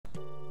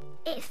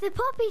It's the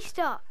Poppy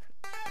stop.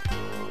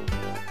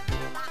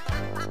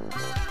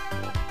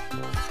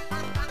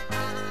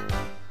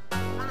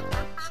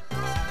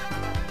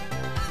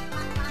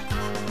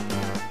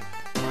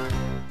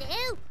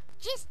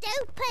 Just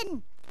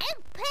open!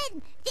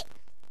 Open!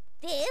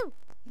 Do?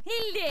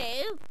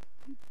 Hello?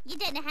 You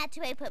don't know how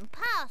to open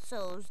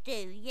parcels, do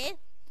you?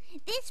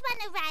 This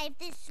one arrived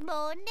this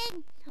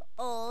morning,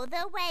 all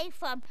the way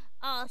from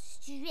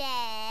Australia.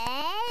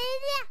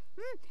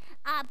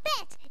 I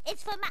bet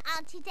it's for my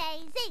Auntie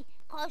Daisy,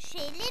 'cause she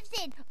lives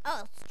in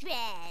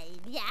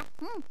Australia.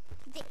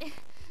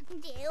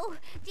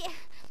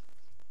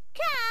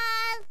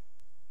 Karl!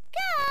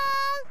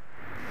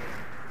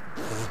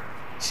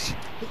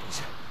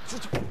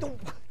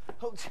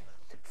 Oh,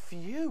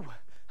 phew.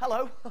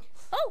 Hello.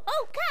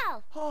 Oh,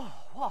 Karl. Oh,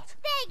 what?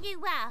 There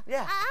you are.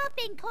 Yeah. I've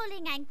been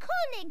calling and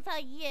calling for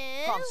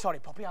you. Oh, I'm sorry,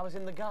 Poppy. I was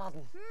in the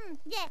garden.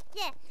 Yeah.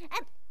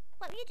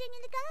 What were you doing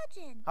in the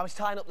garden? I was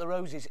tying up the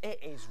roses. It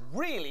is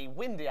really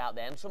windy out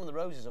there and some of the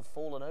roses have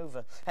fallen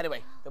over.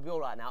 Anyway, they'll be all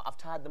right now. I've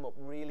tied them up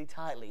really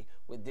tightly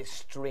with this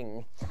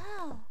string.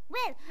 Oh,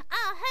 well,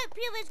 I hope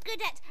you're as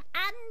good at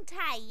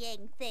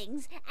untying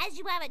things as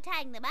you are at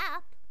tying them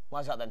up.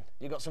 Why's that then?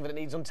 You got something that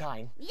needs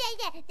untying?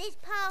 Yeah, this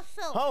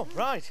parcel. Oh,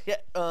 right. Yeah.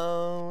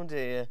 Oh,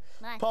 dear.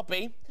 Right.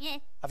 Poppy? Yeah.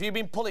 Have you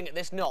been pulling at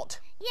this knot?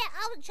 Yeah,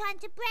 I was trying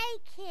to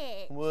break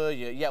it. Were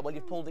you? Yeah, well,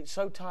 you pulled it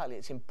so tightly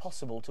it's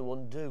impossible to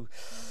undo.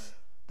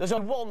 There's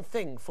only one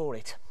thing for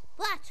it.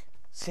 What?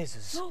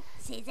 Scissors.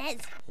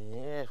 Scissors.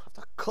 Yeah, have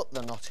to cut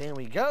the knot. Here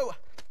we go.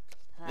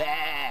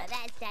 There.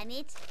 That's done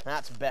it.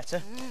 That's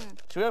better.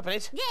 Shall we open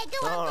it? Yeah,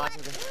 go on, All go right.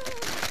 on.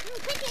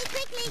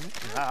 Quickly.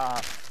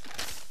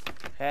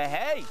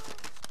 Hey.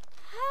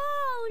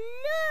 Oh,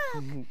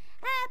 look.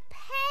 A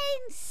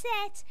paint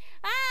set.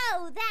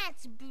 Oh,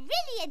 that's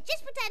brilliant.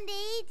 Just what I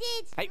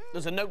needed. Hey,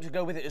 there's a note to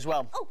go with it as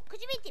well. Oh,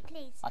 could you read it,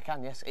 please? I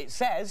can, yes. It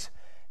says,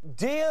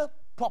 "Dear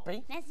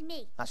Poppy." That's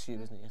me. That's you,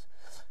 isn't it? Yes.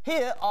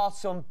 "Here are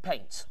some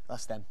paints."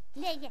 That's them.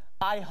 Yeah.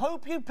 "I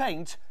hope you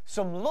paint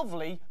some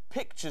lovely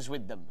pictures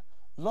with them.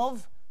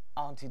 Love,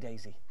 Auntie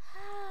Daisy."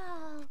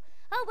 Oh,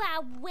 I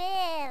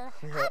will.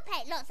 I'll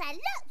paint lots and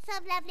lots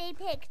of lovely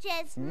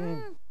pictures.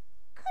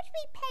 Could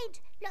we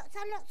paint lots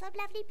and lots of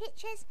lovely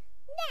pictures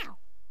now?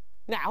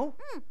 Now?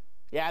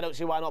 Yeah, I don't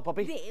see why not,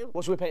 Poppy. No.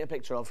 What should we paint a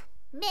picture of?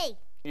 Me.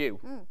 You.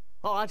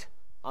 All right,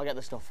 I'll get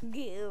the stuff.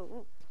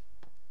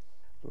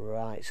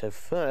 Right, so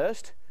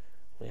first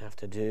we have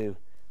to do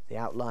the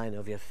outline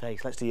of your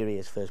face. Let's do your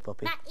ears first,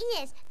 Poppy. My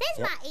ears.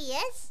 There's my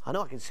ears. I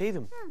know, I can see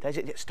them. There's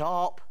it.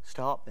 Stop.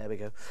 There we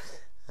go.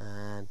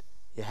 And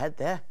your head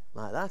there,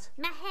 like that.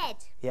 My head.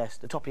 Yes,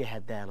 the top of your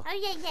head there. Look.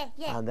 Oh,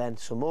 yeah. And then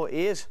some more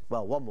ears.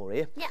 Well, one more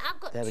ear. Yeah, I've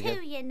got There we two,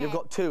 go. you know. You've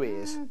got two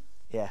ears.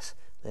 Yes,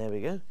 there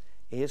we go.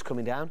 Ears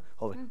coming down.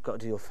 Oh, we've got to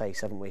do your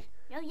face, haven't we?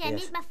 Oh, yeah, I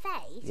Yes. need my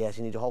face. Yes,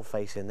 you need your whole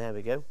face in. There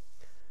we go.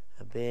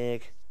 A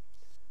big,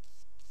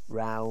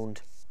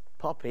 round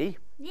Poppy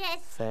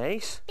Yes.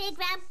 face. Big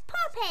round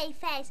Poppy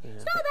face.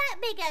 It's not that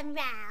big and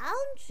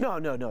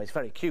round. No, it's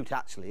very cute,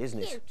 actually, isn't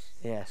it? Cute.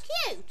 Yes.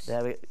 Cute.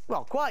 There we.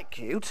 Well, quite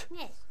cute.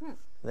 Yes.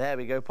 There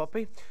we go,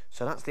 Poppy.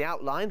 So that's the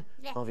outline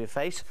of your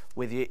face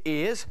with your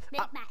ears.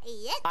 With my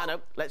ears. I know.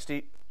 Let's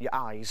do your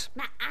eyes.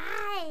 My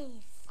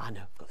eyes. I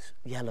know. Got this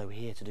yellow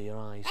here to do your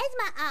eyes. There's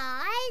my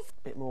eyes.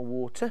 Bit more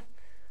water.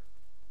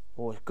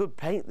 Oh, it's good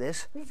paint,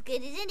 this. It's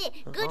good, isn't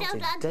it? Good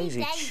old Auntie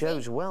Daisy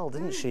chose well,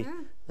 didn't she?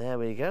 There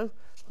we go.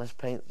 Let's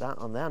paint that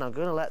on there. And I'm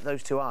going to let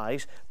those two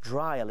eyes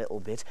dry a little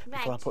bit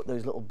before I put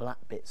those little black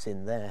bits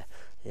in there.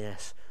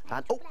 Yes.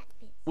 And black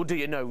bits. We'll do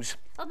your nose.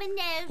 Oh, my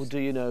nose. We'll do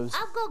your nose.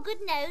 I've got a good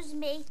nose,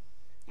 me.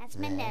 That's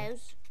my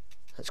nose.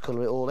 Let's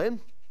colour it all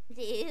in.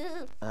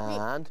 Do.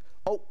 And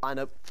oh, I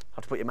know.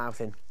 Have to put your mouth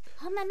in.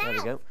 Oh, my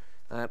mouth. There we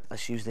go.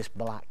 Let's use this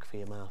black for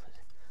your mouth.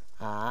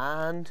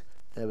 And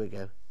there we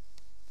go.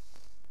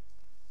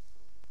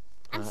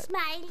 I'm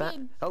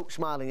smiling. Oh,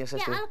 smiling, yes,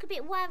 that's Yeah, it. I look a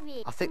bit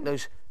worried. I think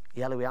those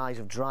yellowy eyes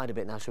have dried a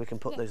bit now, so we can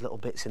put those little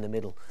bits in the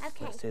middle.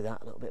 Okay. Let's do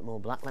that, a little bit more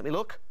black. Let me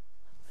look.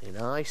 Very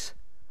nice.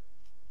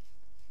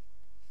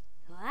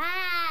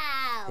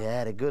 Wow.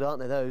 Yeah, they're good,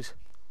 aren't they, those?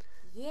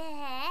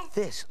 Yes.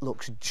 This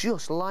looks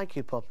just like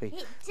you, Poppy.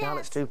 It Now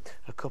let's does. do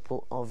a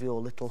couple of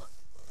your little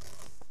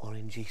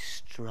orangey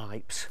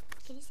stripes.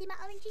 Can you see my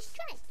orangey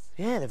stripes?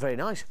 Yeah, they're very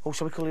nice. Oh,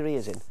 shall we colour your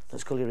ears in?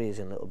 Let's colour your ears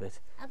in a little bit.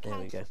 Okay. There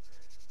we go.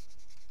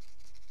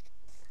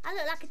 I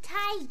look like a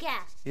tiger.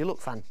 You look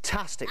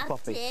fantastic, I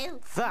Poppy. do.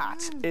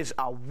 That is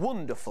a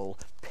wonderful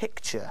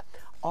picture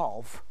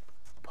of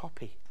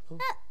Poppy. Oh.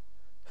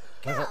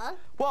 Karl,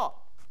 What?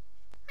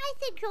 I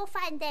think you'll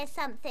find there's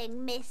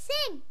something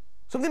missing.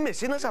 Something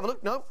missing? Let's have a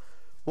look. No.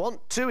 One,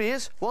 two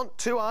ears, one,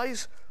 two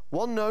eyes,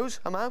 one nose,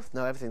 a mouth.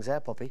 No, everything's there,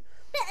 Poppy.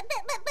 But,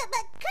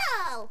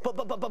 Karl! But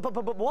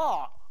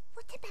what?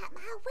 What about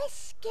my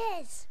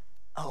whiskers?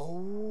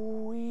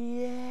 Oh,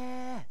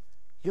 yeah.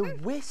 Your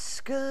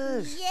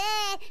whiskers.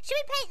 Yeah. Should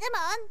we paint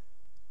them on?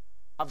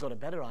 I've got a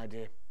better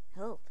idea.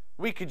 Oh.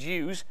 we could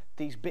use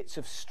these bits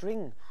of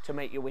string to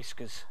make your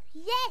whiskers.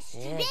 Yes,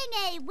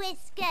 stringy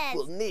whiskers.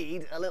 We'll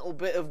need a little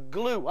bit of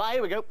glue. Ah,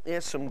 here we go.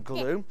 Here's some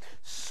glue.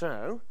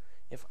 So,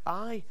 if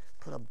I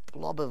put a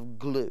blob of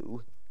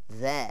glue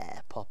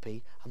there,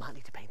 Poppy, I might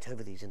need to paint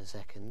over these in a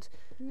second.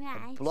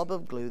 Right. A blob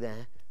of glue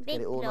there. Big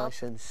Get it all blob.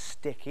 nice and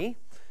sticky.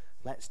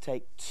 Let's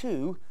take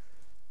 2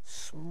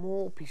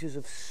 small pieces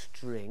of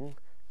string.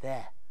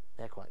 There.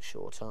 They're quite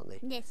short, aren't they?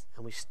 Yes.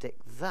 And we stick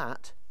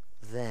that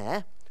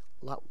there.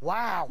 Like,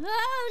 wow!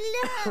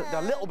 Oh, look!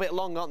 They're a little bit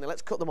long, aren't they?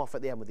 Let's cut them off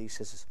at the end with these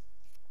scissors.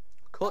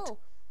 Cut. Oh.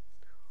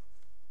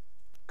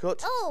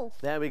 Cut. Oh.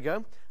 There we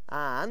go.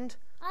 And...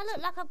 I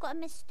look like I've got a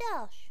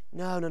moustache.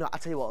 No. I'll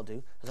tell you what I'll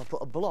do, is I'll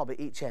put a blob at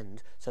each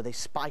end so they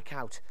spike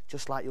out,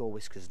 just like your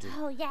whiskers do.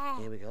 Oh, yeah.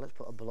 Here we go. Let's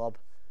put a blob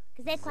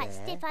Because they're quite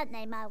there. stiff, aren't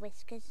they, my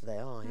whiskers? They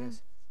are,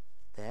 yes.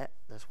 There.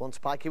 That's 1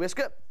 spiky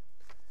whisker.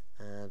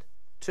 And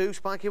 2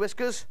 spiky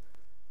whiskers.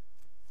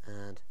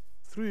 And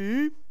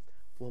 3.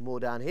 1 more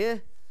down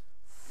here.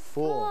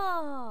 4.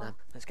 Now,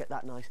 let's get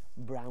that nice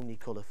browny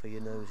colour for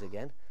your nose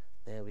again.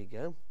 There we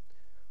go.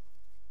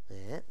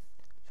 There.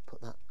 Just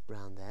put that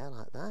round there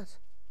like that.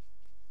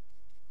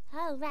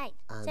 Oh, right.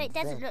 And so it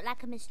doesn't then- look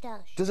like a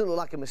moustache. Doesn't look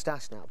like a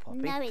moustache now, Poppy.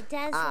 No, it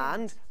doesn't.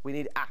 And we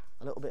need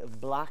a little bit of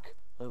black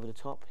over the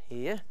top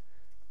here.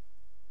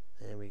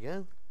 There we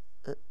go.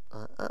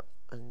 Up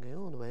and go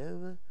all the way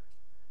over.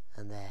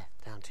 And there,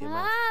 down to your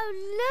mouth.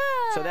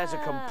 Oh, look! So there's a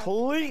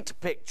complete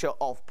picture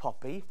of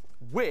Poppy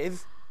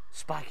with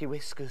spiky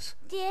whiskers.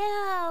 Do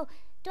I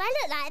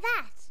look like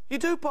that? You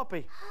do,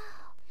 Poppy.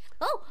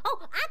 Oh,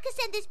 I could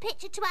send this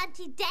picture to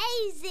Auntie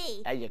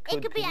Daisy. Yeah, you could,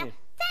 It could be a couldn't you?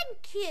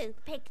 thank you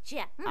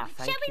picture. Thank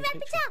Shall we you wrap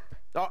picture.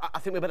 it up? Oh, I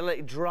think we better let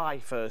it dry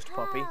first,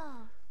 Poppy.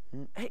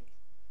 Oh, Hey,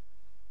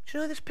 do you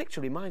know who this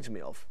picture reminds me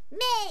of?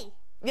 me.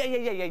 Yeah,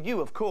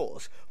 you, of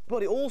course.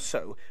 But it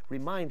also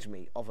reminds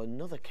me of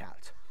another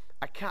cat.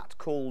 A cat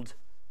called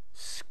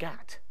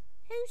Scat.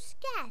 Who's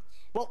Scat?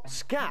 Well,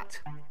 Scat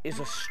is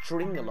a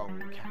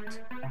string-along cat.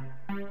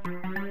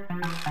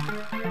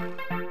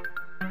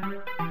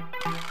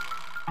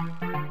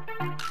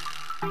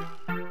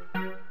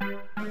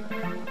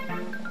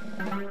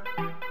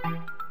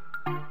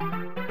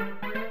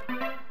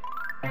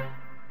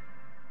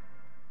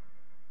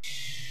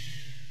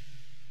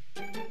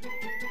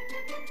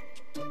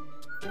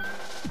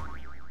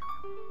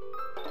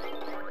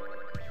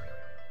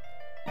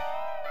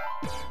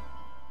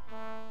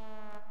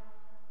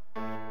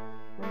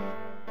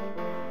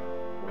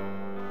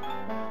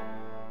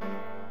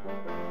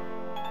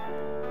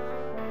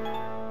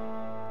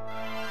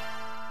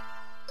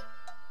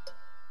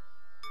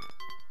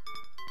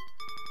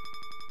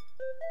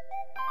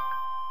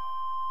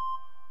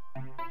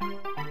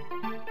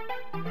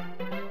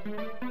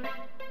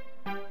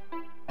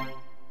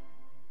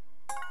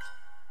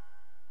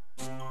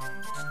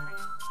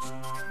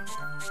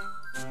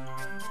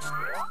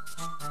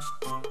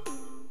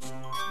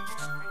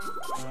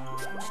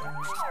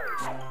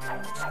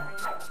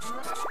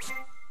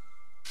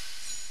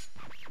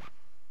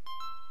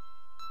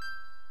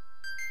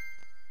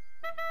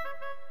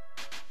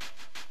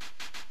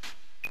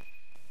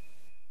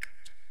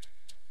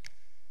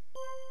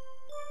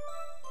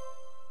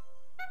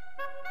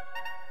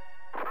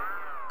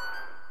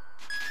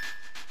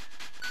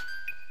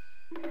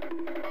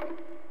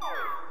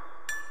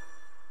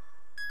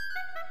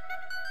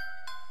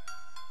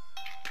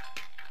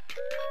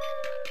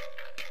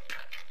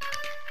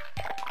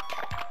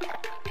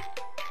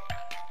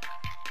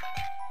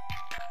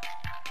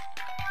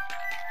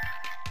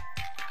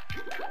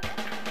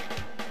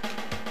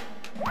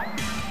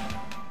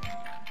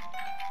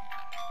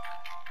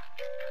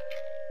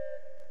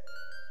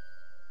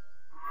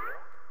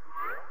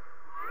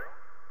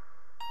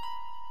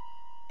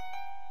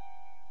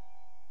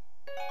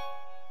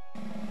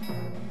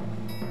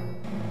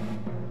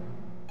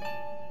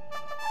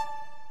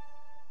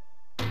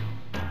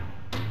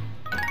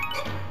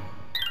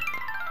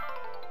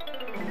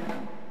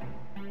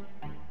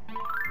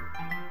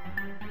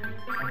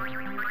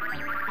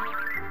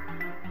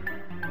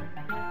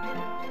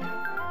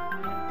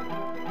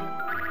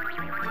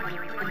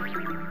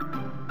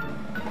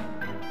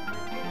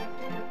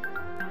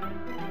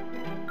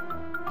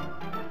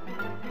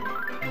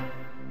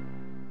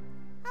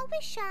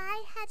 Wish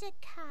I had a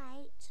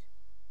kite.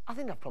 I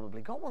think I've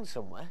probably got one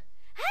somewhere.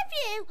 Have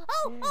you?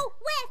 Oh, where?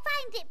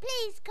 Find it,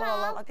 please,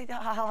 Karl. Well,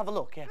 I'll have a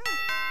look, yeah.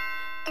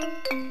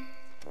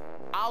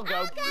 I'll go.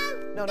 I'll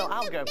go. No,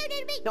 I'll go.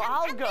 No,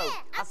 I'll go.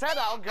 I said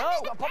I'll go.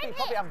 Poppy,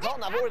 I've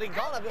gone. I've already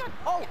gone.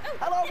 Oh,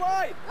 hello,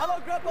 Roy. Hello,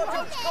 Grandpa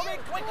Jones. Come in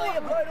quickly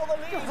and burn all the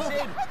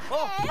leaves in.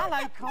 Oh,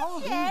 hello, Karl.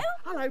 Hello.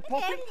 Hello,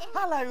 Poppy.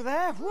 Hello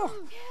there. Whoa.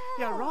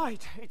 You're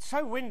right. It's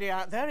so windy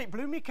out there, it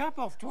blew me cap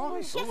off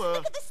twice. Just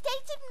look at the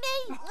state of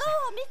me.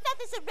 Oh, my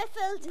feathers are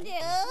ruffled.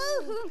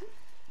 No.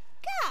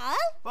 Karl,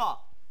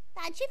 What?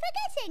 aren't you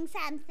forgetting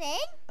something?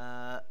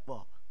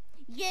 What?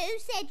 You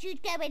said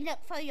you'd go and look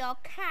for your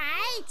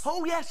kite.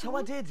 Oh, yes,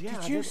 I did, yeah.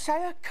 Did you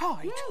say a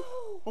kite?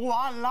 Oh,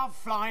 I love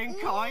flying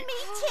kites. Me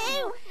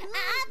too.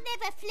 I've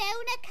never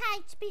flown a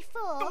kite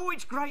before. Oh,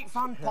 it's great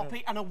fun,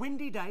 Poppy, and a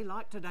windy day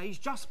like today's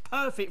just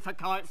perfect for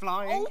kite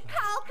flying. Oh,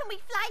 Karl, can we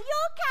fly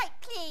your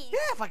kite, please?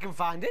 Yeah, if I can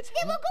find it.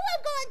 Yeah, well, go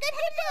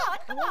on,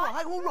 come on. All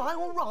right.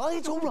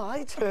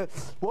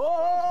 Whoa,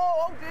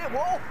 oh dear,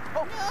 whoa.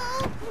 Oh.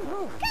 No.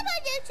 Come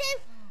on, you two.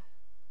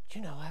 Do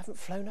you know, I haven't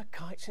flown a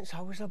kite since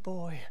I was a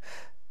boy.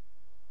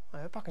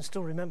 I hope I can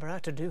still remember how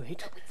to do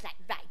it. Oh, it's like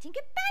riding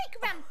a bike,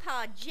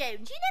 Grandpa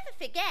Jones. You never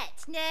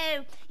forget.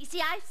 No. You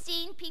see, I've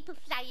seen people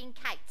flying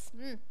kites.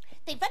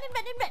 They run and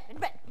run and run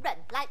and run and run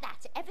like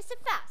that, ever so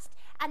fast.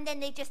 And then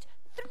they just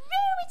throw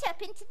it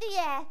up into the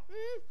air.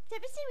 It's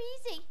ever so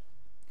easy.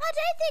 I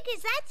don't think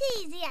it's that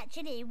easy,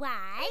 actually.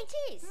 Why? It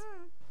is.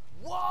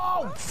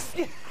 Whoa!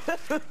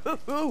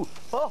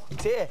 Oh,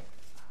 dear.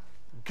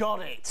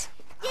 Got it.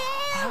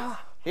 Yeah.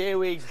 Here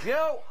we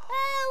go.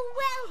 Oh,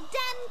 well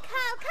done,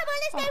 Karl. Come on,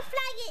 let's go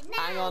fly it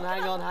now.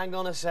 Hang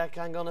on a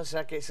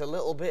sec. It's a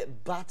little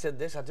bit battered,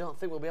 this. I don't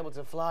think we'll be able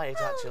to fly it,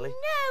 actually.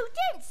 No,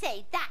 don't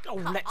say that, Oh,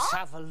 Karl. let's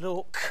have a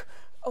look.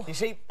 Oh. You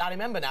see, I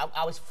remember now,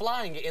 I was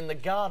flying it in the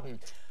garden,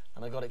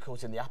 and I got it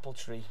caught in the apple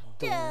tree.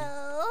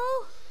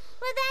 Oh,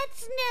 well,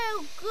 that's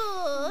no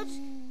good.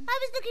 I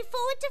was looking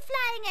forward to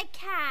flying a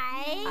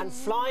kite. And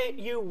fly it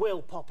you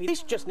will, Poppy.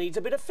 This just needs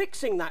a bit of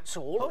fixing, that's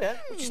all. Oh, yeah?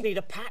 We just need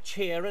a patch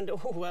here and,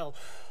 oh, well,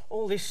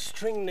 all this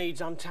string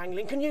needs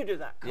untangling. Can you do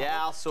that, Karl? Yeah,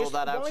 I'll sort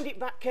that out. Just wind it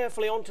back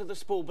carefully onto the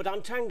spool, but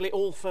untangle it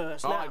all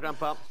first. All Now, right,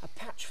 Grandpa. A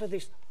patch for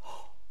this.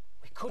 Oh,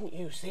 we couldn't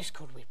use this,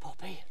 could we,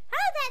 Poppy? Oh,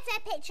 that's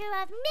a picture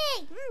of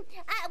me.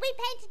 We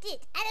painted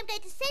it, and I'm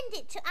going to send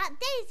it to Aunt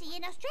Daisy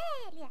in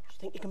Australia. Do you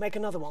think you can make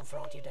another one for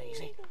Auntie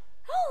Daisy?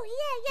 Oh,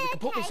 yeah, We can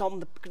put okay. this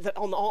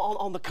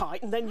on the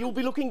kite, and then you'll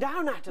be looking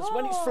down at us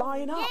when it's Oh,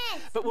 flying up.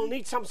 yes. But we'll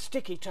need some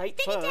sticky tape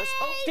Sticky first.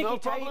 tape. Sticky No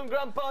tape. problem,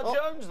 Grandpa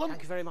Jones.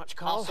 Thank you very much,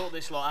 Karl. I'll sort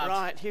this lot out.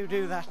 Right, you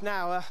do that.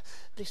 Now,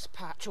 this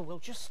patch, we'll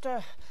just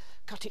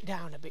cut it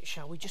down a bit,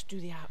 shall we? Just do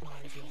the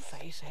outline of your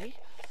face, eh?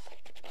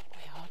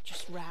 We are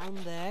just round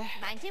there.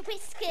 Mind your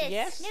whiskers.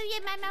 Yes. No,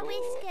 you mind my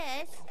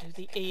whiskers? Do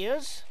the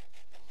ears.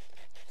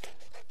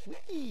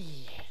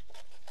 Whee.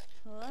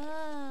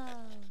 Whoa.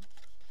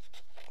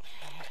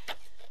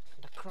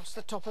 And across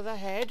the top of the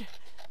head.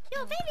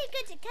 You're very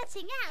good at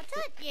cutting out,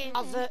 aren't you?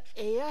 Other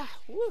ear.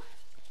 Woo.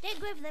 Don't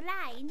go over the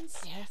lines.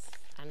 Yes.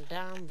 And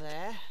down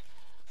there.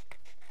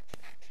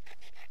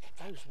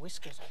 Those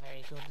whiskers are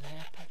very good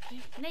there,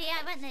 Poppy. No,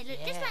 yeah, won't they? Look,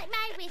 just Yeah. like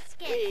my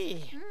whiskers.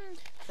 Whee.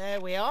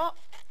 There we are.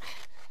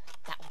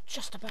 That will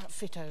just about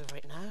fit over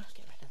it now.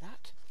 Get rid of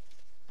that.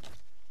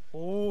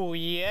 Oh,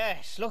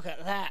 yes, look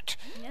at that.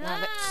 Now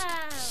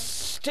let's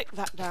stick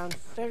that down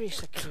very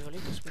securely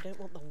because we don't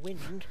want the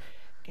wind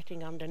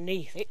getting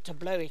underneath it to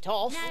blow it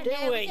off, No, do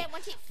no, we? we don't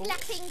want it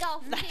flapping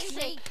off, do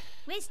we?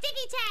 With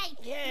sticky tape.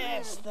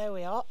 Yes, there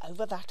we are.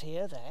 Over that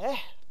ear there.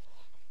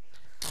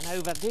 And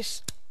over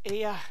this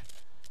ear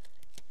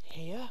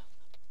here.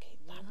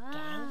 Keep that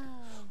down.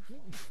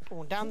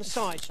 Oh, down the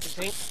sides, do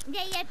you think?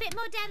 Yeah, a bit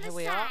more down There the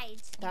we are.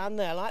 side. Down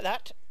there, like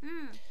that.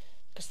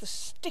 Because the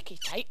sticky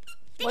tape...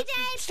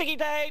 Sticky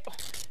tape.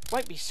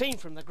 Won't be seen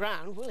from the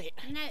ground, will it?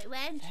 No, it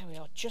won't. There we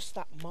are, just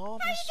that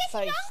marvellous How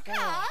are you face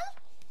getting on, there. Karl?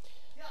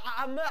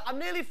 I'm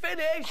nearly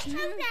finished.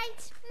 Oh,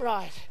 right.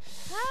 Right.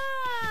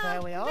 Oh,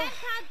 There we are. Grandpa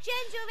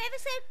Jones, you're ever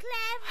so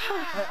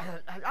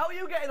clever. How are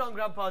you getting on,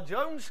 Grandpa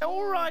Jones?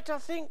 All right, I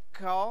think,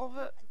 Karl,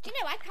 but... Do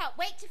you know, I can't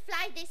wait to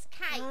fly this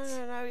kite.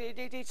 No,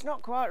 it's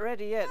not quite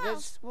ready yet.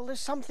 Oh. There's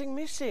something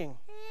missing.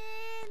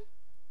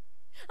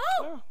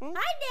 Oh, I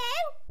know.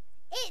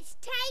 It's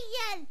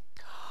tail.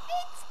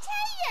 It's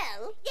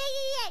tail.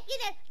 Yeah. You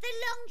know, the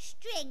long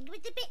string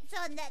with the bits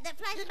on that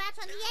flies about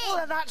on the Well,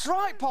 end. that's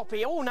right,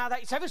 Poppy. Oh, now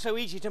it's ever so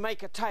easy to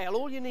make a tail.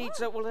 All you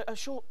need's a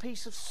short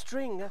piece of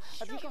string.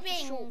 Have you got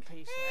a short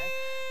piece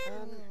there?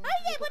 Oh,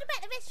 yeah, what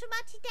about the rest from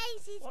Auntie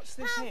Daisy's What's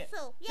this here?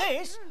 parcel? Yeah.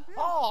 This?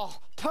 Oh,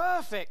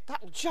 perfect.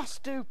 That'll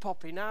just do,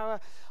 Poppy. Now,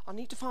 I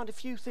need to find a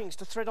few things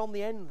to thread on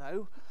the end,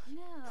 though.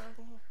 No.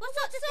 What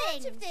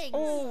sort of things?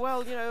 Oh,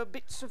 well, you know,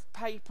 bits of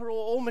paper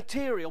or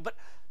material, but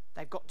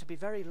they've got to be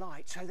very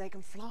light so they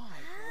can fly.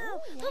 Oh,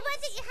 well, why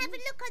don't you have a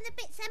look on the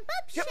bits and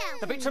bobs Yep, shelf?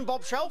 the bits and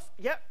bob shelf.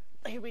 Yep,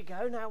 here we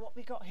go. Now, what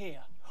we got here?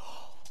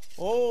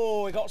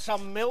 Oh, we got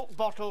some milk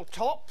bottle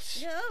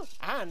tops No.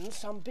 and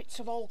some bits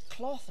of old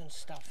cloth and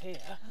stuff here.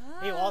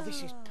 Here you are.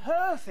 This is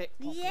perfect,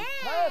 Poppy. Yes.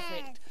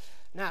 Perfect.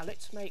 Now,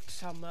 let's make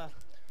some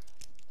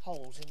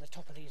holes in the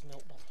top of these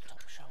milk bottle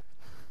top shelf.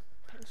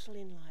 Pencil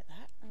in like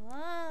that.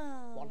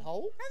 Oh. One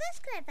hole Oh, that's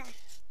clever.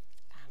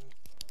 and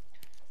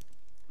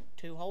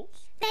 2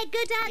 holes. They're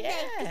good, aren't they?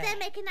 Yeah. Because they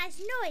make a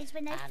nice noise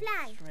when they And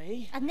fly.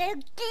 3. And they'll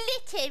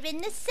glitter in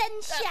the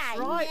sunshine. That's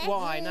right. yes.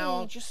 Why? Now,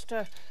 I'll just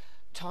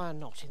tie a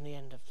knot in the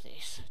end of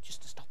this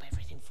just to stop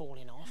everything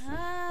falling off.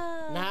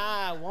 Oh.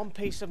 Now, one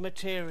piece of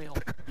material.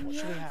 What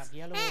should we have,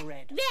 yellow or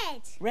red?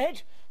 Red.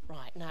 Red?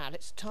 Right, now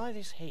let's tie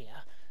this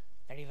here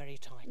very, very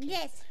tightly.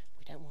 Yes.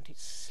 We don't want it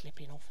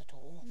slipping off at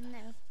all.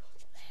 No.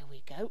 There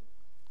we go.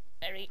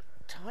 very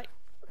tight.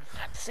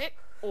 That's it.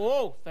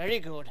 Oh, very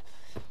good.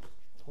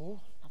 Oh,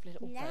 lovely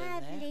little bow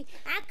there. Lovely.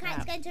 Our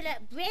kite's going to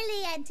look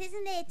brilliant,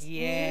 isn't it?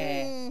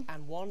 Yeah.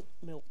 And one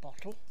milk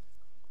bottle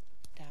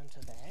down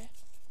to there.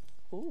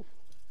 Ooh.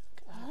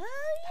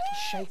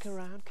 Shake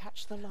around,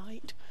 catch the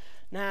light.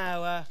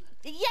 Now,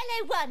 The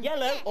yellow one.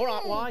 yellow. All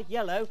right, why?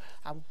 Yellow.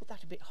 And we'll put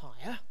that a bit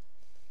higher.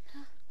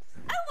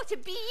 Oh, what a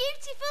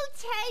beautiful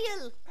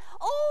tail.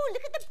 Oh,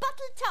 look at the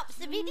bottle tops.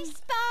 They're really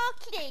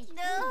sparkly.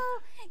 No.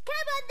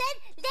 Come on then,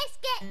 let's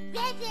get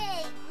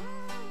ready.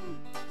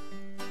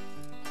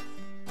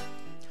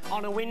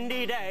 On a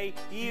windy day,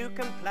 you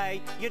can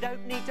play. You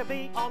don't need to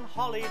be on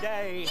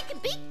holiday. You can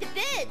beat the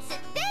birds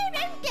at their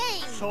own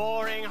game.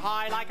 Soaring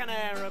high like an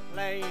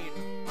aeroplane.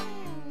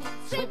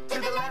 Swoop to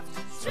the left,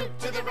 swoop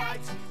to the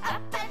right,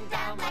 up and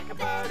down like a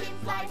bird in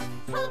flight.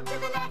 Pull to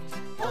the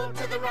left, pull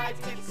to the right,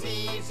 it's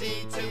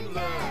easy to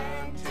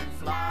learn to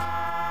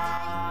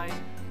fly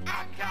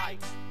a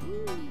kite.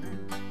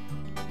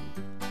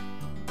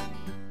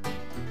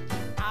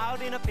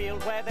 Out in a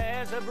field where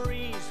there's a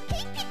breeze.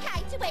 Keep your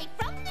kite away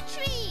from the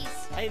trees.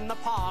 In the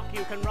park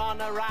you can run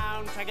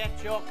around to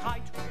get your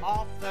kite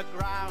off the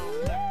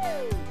ground.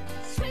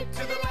 Swoop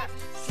to the left,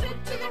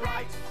 swoop to the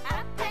right,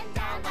 up and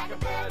down like a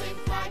bird in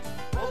flight.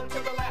 Pull to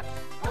the left,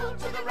 pull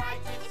to the right,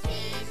 it's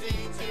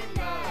easy to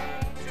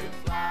learn to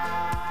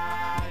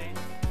fly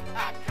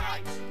a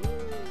kite.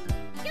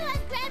 Go on,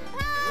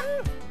 Grandpa.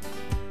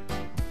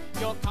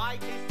 Your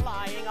kite is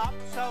flying up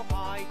so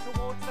high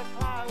towards the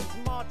clouds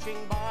marching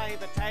by.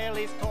 The tail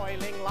is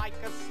coiling like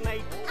a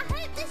snake. I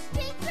hope the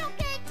strings are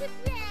going to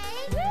break.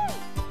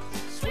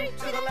 Swoop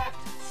to the left,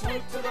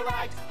 swoop to the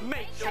right,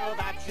 make sure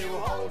that you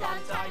hold on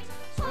tight.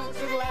 Pull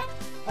to the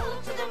left,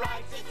 pull to the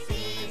right, it's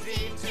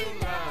easy to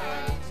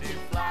learn to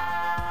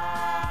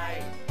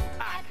fly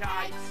a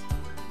kite.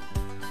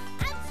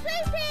 I'm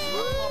swooping.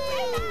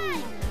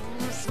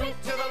 Swoop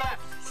to the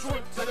left,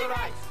 swoop to the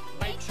right,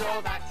 make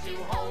sure that you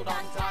hold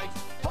on tight.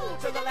 Pull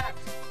to the left,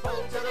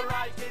 pull to the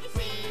right, it's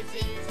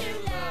easy to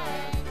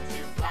learn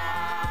to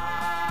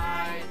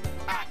fly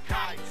a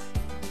kite.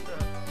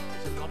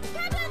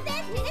 Come on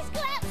then, let's go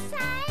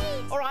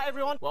outside. All right,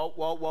 everyone. Whoa,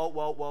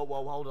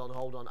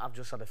 hold on. I've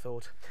just had a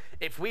thought.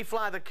 If we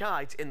fly the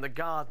kite in the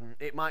garden,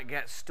 it might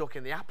get stuck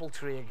in the apple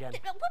tree again.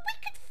 Well, we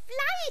could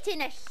fly it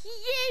in a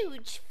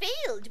huge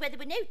field where there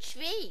were no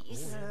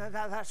trees.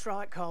 That's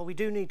right, Karl. We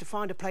do need to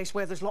find a place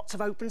where there's lots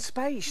of open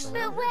space.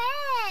 But where?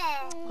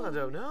 I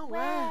don't know.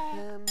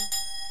 Where?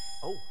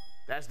 Oh,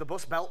 there's the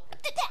bus belt.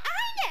 I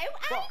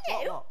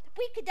know. What?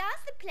 We could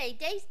ask the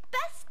Playdays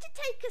bus to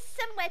take us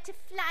somewhere to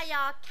fly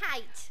our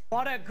kite.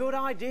 What a good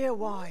idea,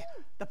 why?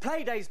 The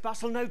Playdays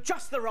bus will know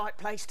just the right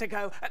place to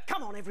go.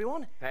 Come on,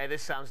 everyone. Hey,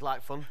 this sounds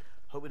like fun.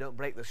 Hope we don't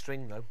break the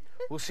string, though.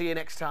 We'll see you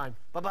next time.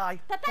 Bye-bye.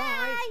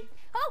 Bye-bye.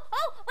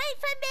 Oh, wait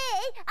for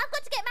me. I've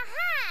got to get my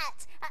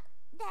hat.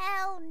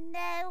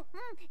 No.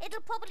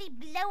 It'll probably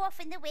blow off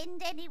in the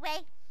wind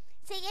anyway.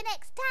 See you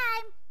next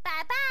time.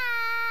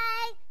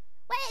 Bye-bye.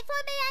 Wait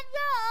for me and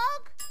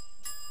Rog.